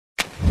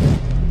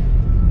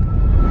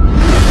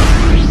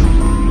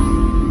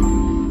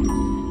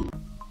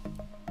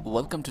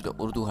Welcome to the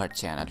Urdu Hut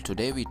channel.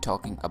 Today we're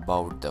talking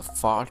about the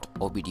fault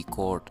OBD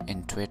code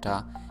in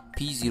Toyota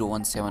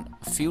P0171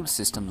 fuel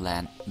system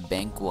LAN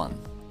Bank 1.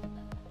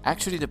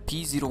 Actually, the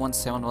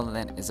P0171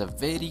 LAN is a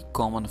very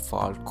common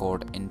fault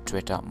code in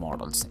Toyota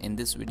models. In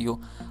this video,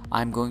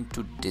 I'm going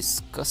to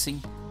discussing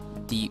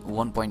the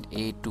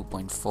 1.8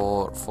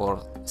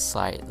 2.4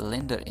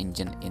 cylinder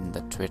engine in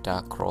the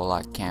Toyota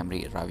Corolla,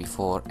 Camry,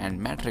 RAV4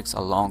 and Matrix,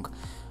 along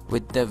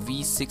with the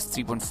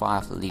V6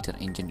 3.5 liter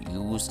engine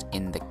used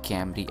in the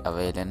Camry,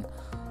 Avalon,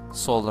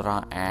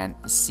 Solara and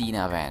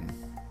Sienna van.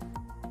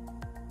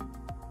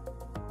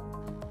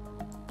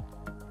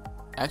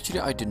 Actually,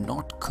 I did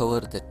not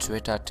cover the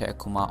Toyota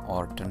Tacoma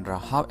or Tundra.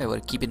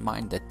 However, keep in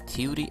mind that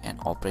theory and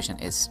operation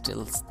is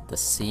still the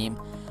same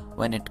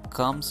when it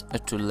comes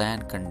to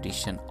LAN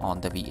condition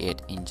on the V8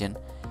 engine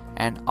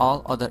and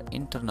all other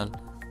internal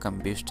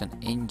combustion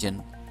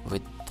engine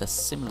with the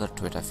similar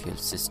Toyota fuel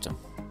system.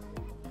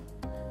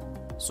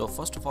 So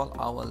first of all,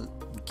 I will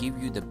give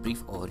you the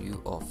brief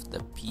overview of the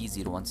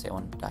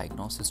P0171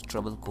 Diagnostics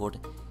trouble code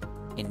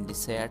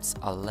indicates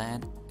a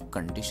LAN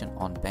condition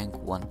on bank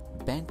 1.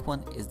 Bank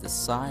 1 is the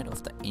side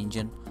of the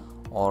engine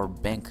or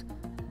bank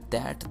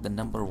that the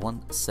number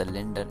 1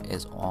 cylinder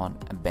is on.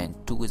 Bank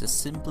 2 is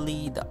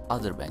simply the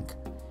other bank.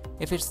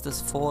 If it's the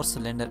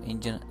 4-cylinder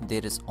engine,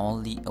 there is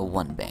only a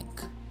one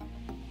bank.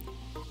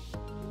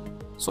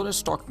 So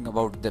let's talking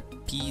about the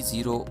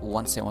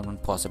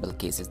P0171 possible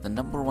cases. The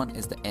number 1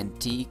 is the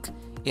antique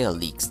air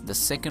leaks. The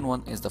second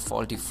one is the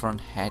faulty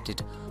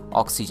front-headed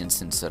oxygen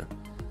sensor.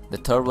 The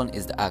third one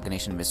is the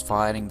ignition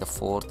misfiring. The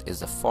fourth is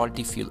the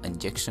faulty fuel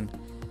injection.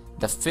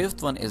 The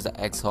fifth one is the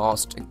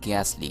exhaust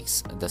gas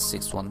leaks. The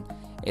sixth one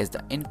is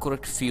the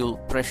incorrect fuel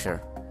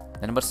pressure.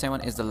 The number 7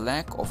 is the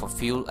lack of a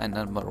fuel, and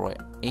number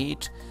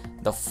 8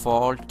 the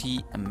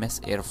faulty mass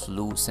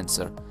airflow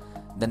sensor.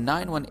 The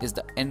 9th one is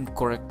the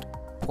incorrect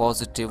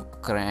positive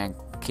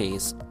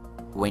crankcase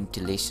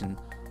ventilation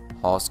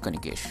hose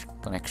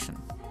connection.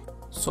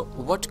 So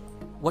what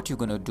you're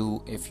gonna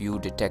do if you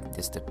detect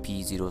this, the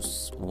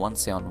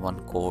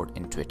P0171 code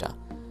in Toyota?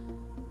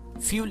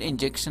 Fuel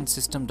injection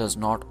system does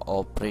not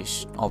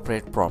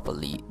operate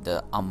properly.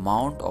 The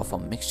amount of a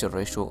mixture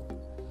ratio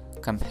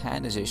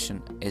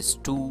compensation is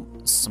too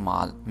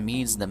small,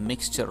 means the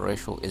mixture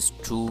ratio is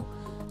too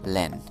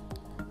lean.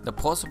 The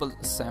possible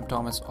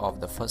symptoms of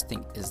the first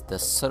thing is the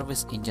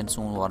service engine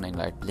soon warning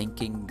light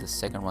blinking. The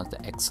second one is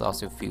the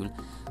excessive fuel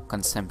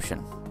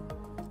consumption.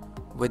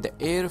 With the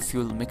air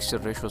fuel mixture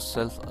ratio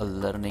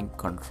self-learning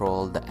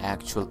control, the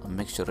actual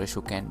mixture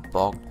ratio can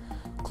bog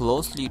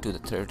closely to the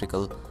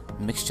theoretical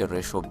mixture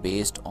ratio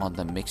based on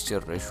the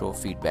mixture ratio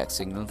feedback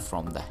signal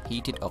from the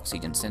heated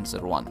oxygen sensor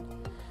 1.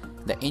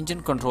 The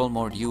engine control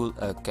module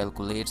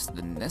calculates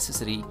the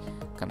necessary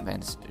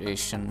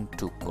compensation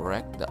to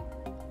correct the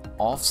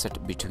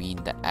offset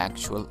between the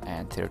actual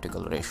and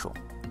theoretical ratio.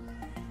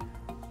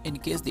 In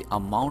case the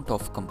amount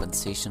of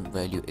compensation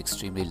value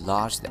extremely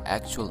large, the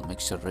actual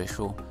mixture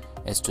ratio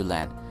is to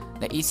LAN.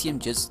 The ECM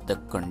judges the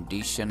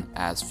condition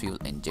as fuel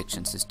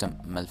injection system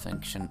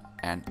malfunction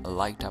and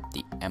light up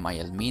the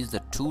MIL, means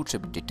the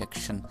two-trip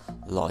detection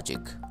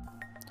logic.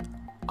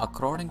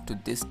 According to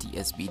this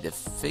TSB, the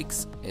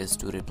fix is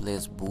to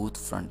replace both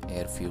front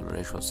air fuel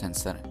ratio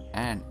sensor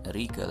and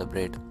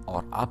recalibrate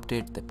or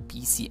update the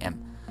PCM.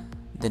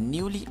 The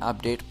newly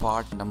updated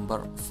part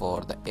number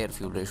for the air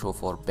fuel ratio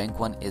for bank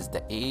 1 is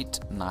the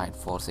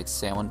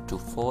 89467 to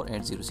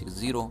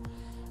 48060,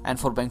 and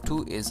for bank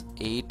 2 is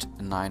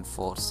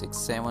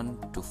 89467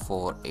 to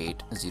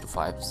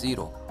 48050.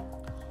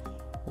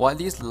 While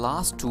these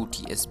last two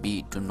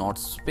TSB do not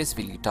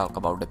specifically talk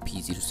about the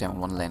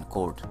P0171 LAN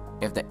code,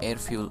 if the air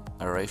fuel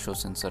ratio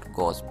sensor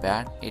goes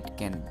bad, it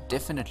can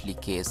definitely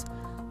cause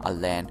a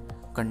LAN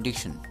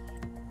condition.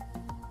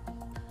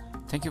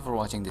 Thank you for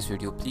watching this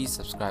video. Please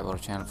subscribe our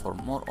channel for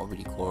more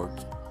OBD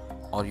codes,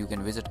 or you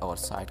can visit our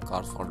site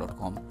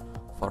carsfault.com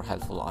for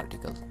helpful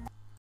articles.